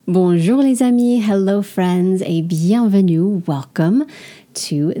Bonjour les amis, hello friends, et bienvenue, welcome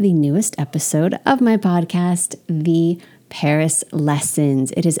to the newest episode of my podcast, The Paris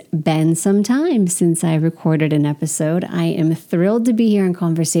Lessons. It has been some time since I recorded an episode. I am thrilled to be here in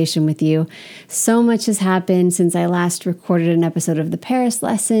conversation with you. So much has happened since I last recorded an episode of The Paris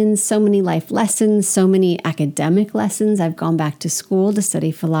Lessons, so many life lessons, so many academic lessons. I've gone back to school to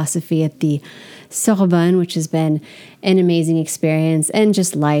study philosophy at the Sorbonne, which has been an amazing experience, and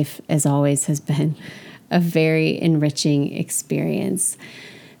just life, as always, has been a very enriching experience.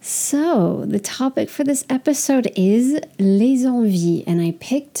 So, the topic for this episode is les envies, and I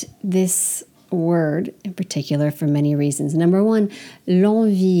picked this word in particular for many reasons. Number one,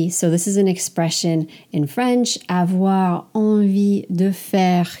 l'envie. So this is an expression in French, avoir envie de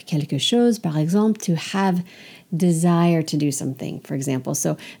faire quelque chose, par exemple, to have desire to do something, for example.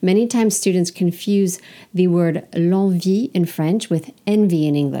 So many times students confuse the word l'envie in French with envy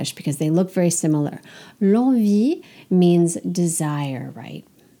in English because they look very similar. L'envie means desire, right?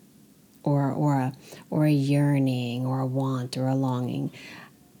 Or a yearning, or a want, or a longing.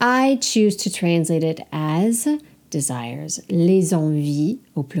 I choose to translate it as desires. Les envies,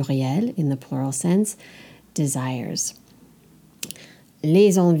 au pluriel, in the plural sense, desires.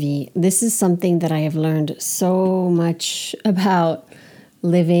 Les envies. This is something that I have learned so much about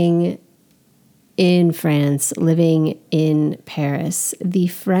living in France, living in Paris. The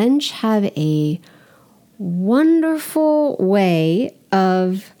French have a wonderful way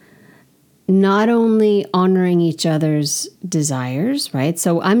of not only honoring each other's desires, right?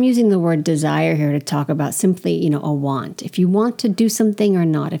 So I'm using the word desire here to talk about simply, a want. If you want to do something or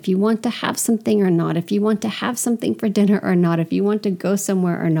not, if you want to have something or not, if you want to have something for dinner or not, if you want to go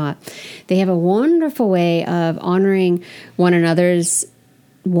somewhere or not. They have a wonderful way of honoring one another's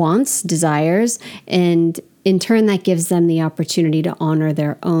wants, desires, and in turn that gives them the opportunity to honor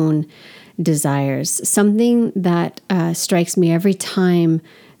their own desires. Something that strikes me every time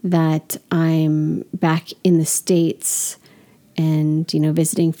that I'm back in the States and,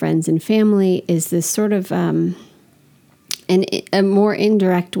 visiting friends and family is this sort of a more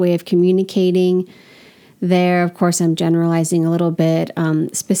indirect way of communicating there. Of course, I'm generalizing a little bit.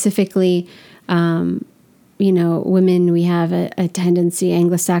 Specifically, women, we have a tendency,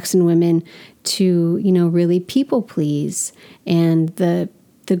 Anglo-Saxon women, to, really people please. And the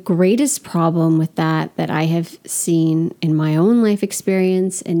greatest problem with that I have seen in my own life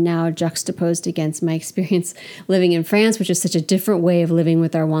experience and now juxtaposed against my experience living in France, which is such a different way of living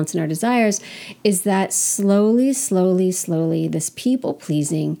with our wants and our desires, is that slowly, this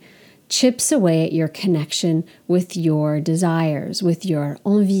people-pleasing chips away at your connection with your desires, with your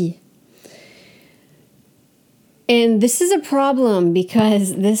envie. And this is a problem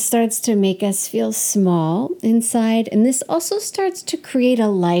because this starts to make us feel small inside. And this also starts to create a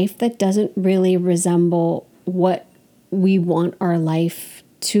life that doesn't really resemble what we want our life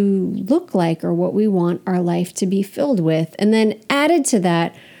to look like or what we want our life to be filled with. And then added to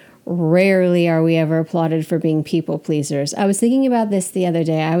that, rarely are we ever applauded for being people pleasers. I was thinking about this the other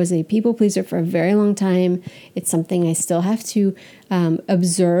day. I was a people pleaser for a very long time. It's something I still have to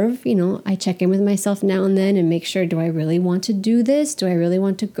observe. I check in with myself now and then and make sure, do I really want to do this? Do I really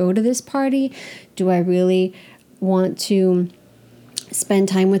want to go to this party? Do I really want to spend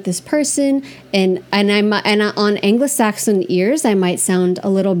time with this person? And on Anglo-Saxon ears, I might sound a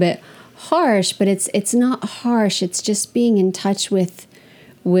little bit harsh, but it's not harsh. It's just being in touch with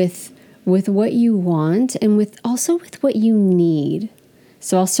what you want and with what you need.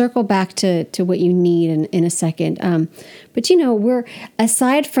 So I'll circle back to what you need in a second. But we're,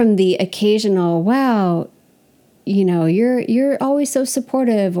 aside from the occasional, wow, you're always so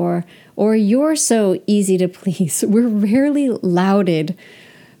supportive or you're so easy to please. We're rarely lauded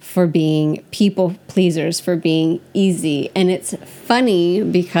for being people pleasers, for being easy. And it's funny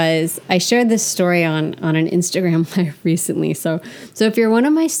because I shared this story on an Instagram live recently. So if you're one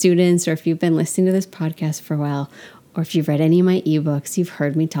of my students, or if you've been listening to this podcast for a while, or if you've read any of my ebooks, you've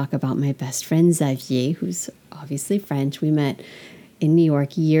heard me talk about my best friend Xavier, who's obviously French. We met in New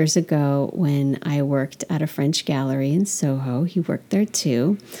York years ago when I worked at a French gallery in Soho. He worked there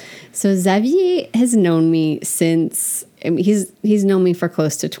too. So Xavier has known me since, he's known me for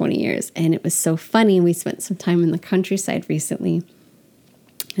close to 20 years. And it was so funny. We spent some time in the countryside recently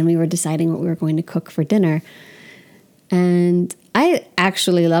and we were deciding what we were going to cook for dinner. And I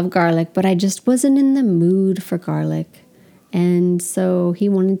actually love garlic, but I just wasn't in the mood for garlic. And so he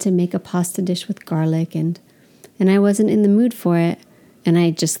wanted to make a pasta dish with garlic and I wasn't in the mood for it. And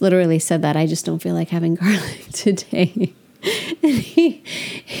I just literally said that I just don't feel like having garlic today. And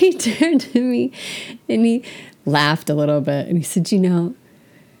he turned to me and he laughed a little bit and he said,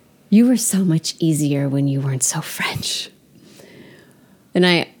 You were so much easier when you weren't so French. And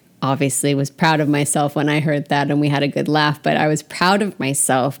I obviously was proud of myself when I heard that, and we had a good laugh, but I was proud of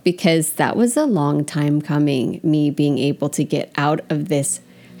myself because that was a long time coming, me being able to get out of this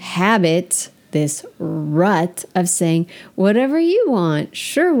habit, this rut of saying, whatever you want,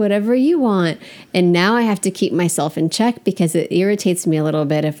 sure, whatever you want. And now I have to keep myself in check because it irritates me a little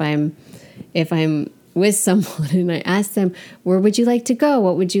bit if I'm with someone and I ask them, where would you like to go?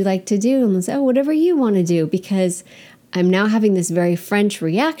 What would you like to do? And they'll say, oh, whatever you want to do, because I'm now having this very French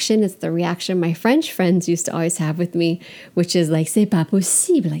reaction. It's the reaction my French friends used to always have with me, which is like, c'est pas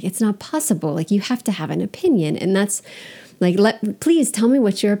possible. Like, it's not possible. Like, you have to have an opinion. And that's like, please tell me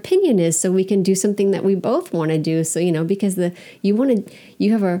what your opinion is so we can do something that we both want to do. So, because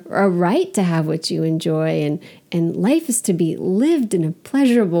you have a right to have what you enjoy, and life is to be lived in a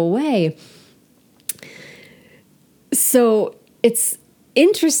pleasurable way. So it's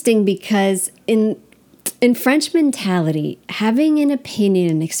interesting because in French mentality, having an opinion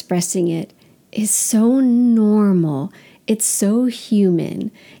and expressing it is so normal. It's so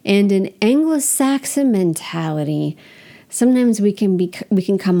human. And in Anglo-Saxon mentality, sometimes we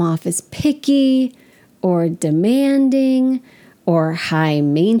can come off as picky or demanding or high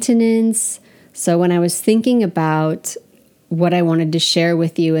maintenance. So when I was thinking about what I wanted to share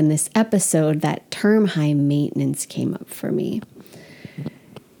with you in this episode, that term high maintenance came up for me.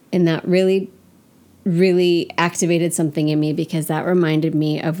 And that really, really activated something in me, because that reminded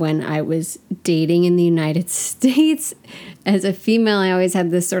me of when I was dating in the United States. As a female, I always had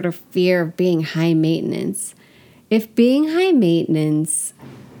this sort of fear of being high maintenance. If being high maintenance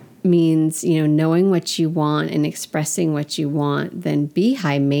means, knowing what you want and expressing what you want, then be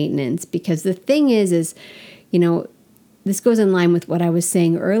high maintenance. Because the thing is, this goes in line with what I was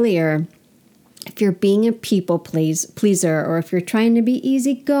saying earlier. If you're being a people pleaser, or if you're trying to be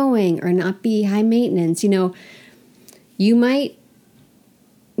easygoing or not be high maintenance, you might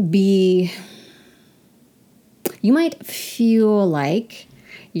feel like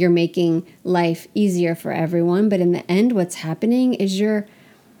you're making life easier for everyone. But in the end, what's happening is you're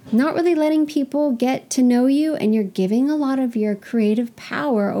not really letting people get to know you, and you're giving a lot of your creative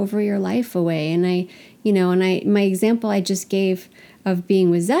power over your life away. And my example I just gave of being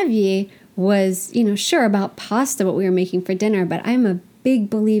with Xavier was, sure, about pasta, what we were making for dinner, but I'm a big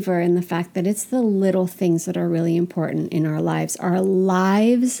believer in the fact that it's the little things that are really important in our lives. Our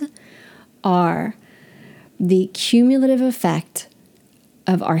lives are the cumulative effect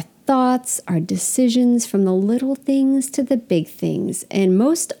of our thoughts, our decisions, from the little things to the big things. And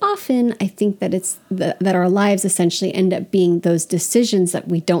most often, I think that it's that our lives essentially end up being those decisions that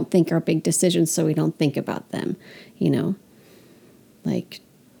we don't think are big decisions, so we don't think about them, Like,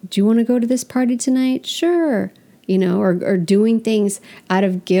 do you want to go to this party tonight? Sure. Or doing things out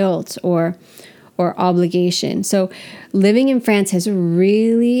of guilt or obligation. So living in France has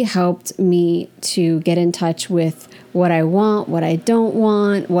really helped me to get in touch with what I want, what I don't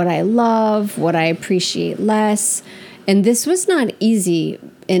want, what I love, what I appreciate less. And this was not easy.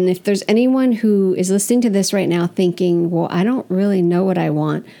 And if there's anyone who is listening to this right now thinking, well, I don't really know what I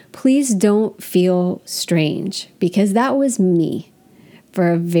want, please don't feel strange, because that was me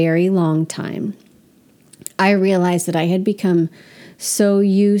for a very long time. I realized that I had become so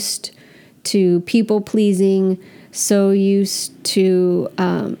used to people pleasing, so used to,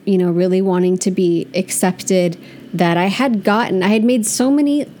 really wanting to be accepted, that I had made so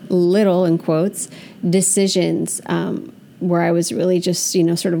many little, in quotes, decisions where I was really just,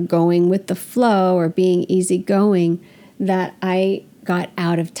 sort of going with the flow or being easygoing, that I got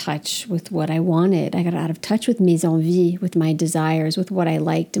out of touch with what I wanted. I got out of touch with mes envies, with my desires, with what I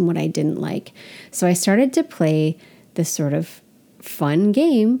liked and what I didn't like. So I started to play this sort of fun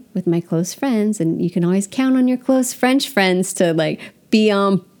game with my close friends, and you can always count on your close French friends to be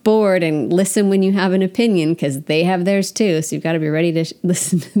on board and listen when you have an opinion, because they have theirs too. So you've got to be ready to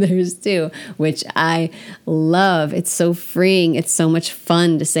listen to theirs too, which I love. It's so freeing. It's so much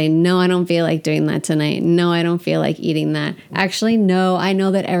fun to say, no, I don't feel like doing that tonight. No, I don't feel like eating that. Actually, no, I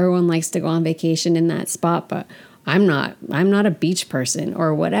know that everyone likes to go on vacation in that spot, but I'm not a beach person,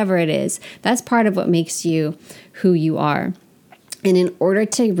 or whatever it is. That's part of what makes you who you are. And in order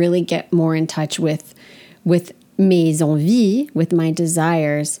to really get more in touch with mes envies, with my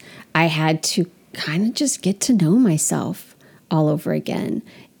desires, I had to kind of just get to know myself all over again.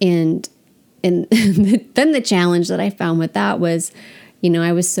 And then the challenge that I found with that was,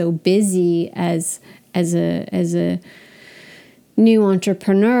 I was so busy as a new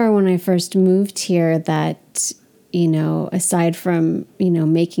entrepreneur when I first moved here that, aside from,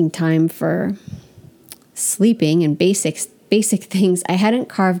 making time for sleeping and basic basic things, I hadn't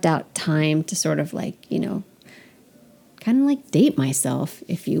carved out time to sort of like, kind of like date myself,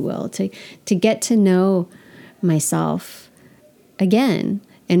 if you will, to get to know myself again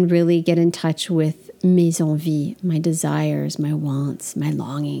and really get in touch with mes envies, my desires, my wants, my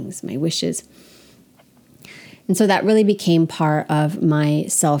longings, my wishes. And so that really became part of my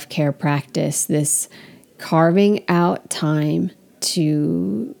self-care practice, this carving out time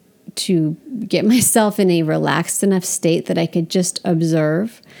to get myself in a relaxed enough state that I could just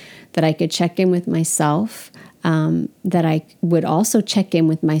observe, that I could check in with myself, that I would also check in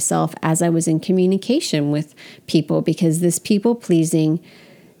with myself as I was in communication with people, because this people-pleasing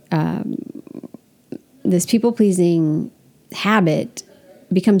habit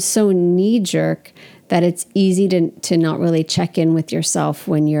becomes so knee-jerk that it's easy to not really check in with yourself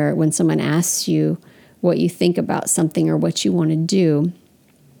when someone asks you what you think about something or what you want to do,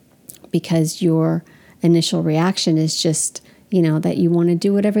 because your initial reaction is just, that you want to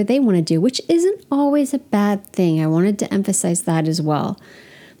do whatever they want to do, which isn't always a bad thing. I wanted to emphasize that as well.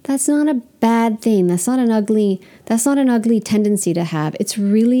 That's not a bad thing. That's not an ugly tendency to have. It's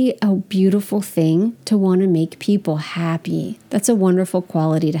really a beautiful thing to want to make people happy. That's a wonderful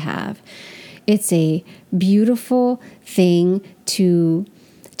quality to have. It's a beautiful thing to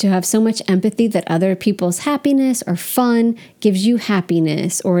have so much empathy that other people's happiness or fun gives you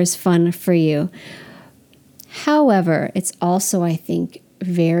happiness or is fun for you. However, it's also, I think,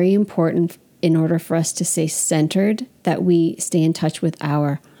 very important in order for us to stay centered that we stay in touch with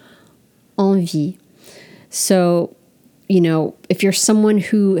our envie. So, if you're someone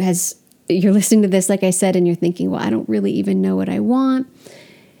you're listening to this, like I said, and you're thinking, well, I don't really even know what I want,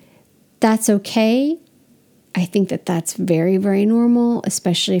 that's okay. I think that that's very, very normal,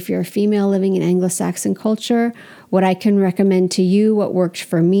 especially if you're a female living in Anglo-Saxon culture. What I can recommend to you, what worked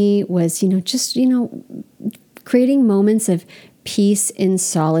for me was, creating moments of peace in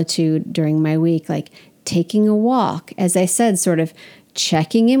solitude during my week, like taking a walk. As I said, sort of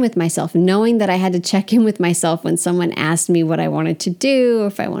checking in with myself, knowing that I had to check in with myself when someone asked me what I wanted to do, or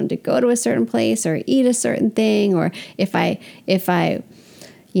if I wanted to go to a certain place or eat a certain thing, or if I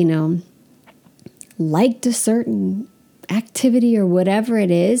liked a certain activity or whatever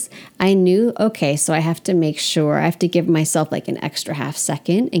it is. I knew, okay, so I have to give myself like an extra half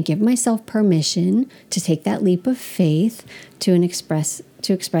second and give myself permission to take that leap of faith to express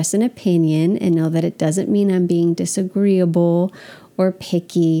an opinion, and know that it doesn't mean I'm being disagreeable or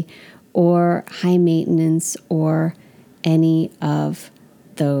picky or high maintenance or any of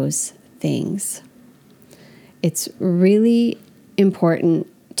those things. It's really important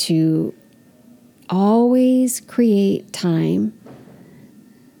to always create time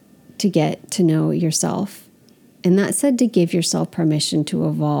to get to know yourself. And that said, to give yourself permission to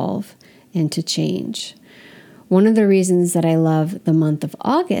evolve and to change. One of the reasons that I love the month of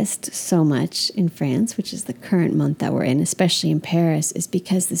August so much in France, which is the current month that we're in, especially in Paris, is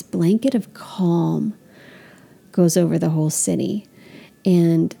because this blanket of calm goes over the whole city.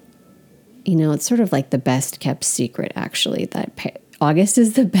 And, it's sort of like the best kept secret, actually, that August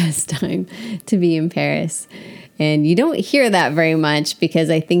is the best time to be in Paris. And you don't hear that very much, because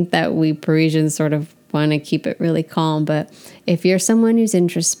I think that we Parisians sort of want to keep it really calm. But if you're someone who's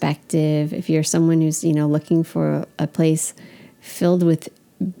introspective, if you're someone who's, looking for a place filled with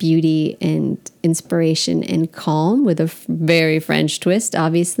beauty and inspiration and calm with a very French twist,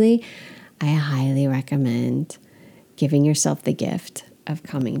 obviously, I highly recommend giving yourself the gift of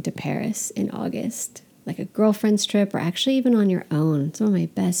coming to Paris in August, like a girlfriend's trip, or actually even on your own. Some of my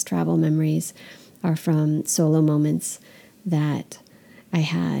best travel memories are from solo moments that I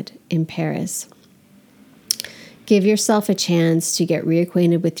had in Paris. Give yourself a chance to get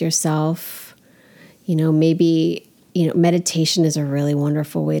reacquainted with yourself. Maybe, meditation is a really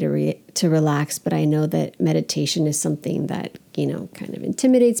wonderful way to relax, but I know that meditation is something that, kind of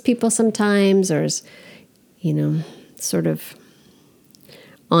intimidates people sometimes, or is, sort of,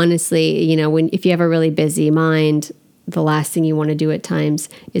 honestly, if you have a really busy mind, the last thing you want to do at times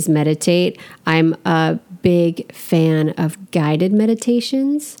is meditate. I'm a big fan of guided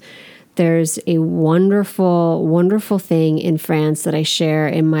meditations. There's a wonderful, wonderful thing in France that I share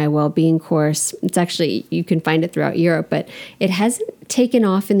in my well-being course. It's actually, you can find it throughout Europe, but it hasn't taken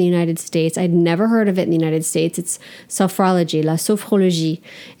off in the United States. I'd never heard of it in the United States. It's sophrology, la sophrologie.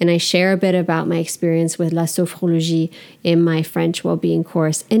 And I share a bit about my experience with la sophrologie in my French well-being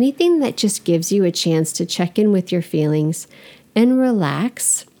course. Anything that just gives you a chance to check in with your feelings and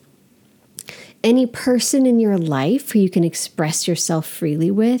relax. Any person in your life who you can express yourself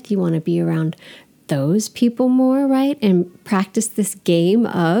freely with, you want to be around those people more, right? And practice this game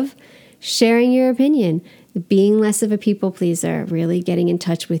of sharing your opinion, being less of a people pleaser, really getting in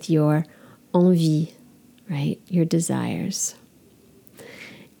touch with your envie, right? Your desires.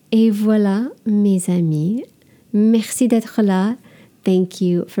 Et voilà, mes amis. Merci d'être là. Thank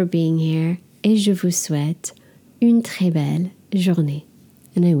you for being here. Et je vous souhaite une très belle journée.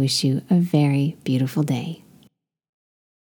 And I wish you a very beautiful day.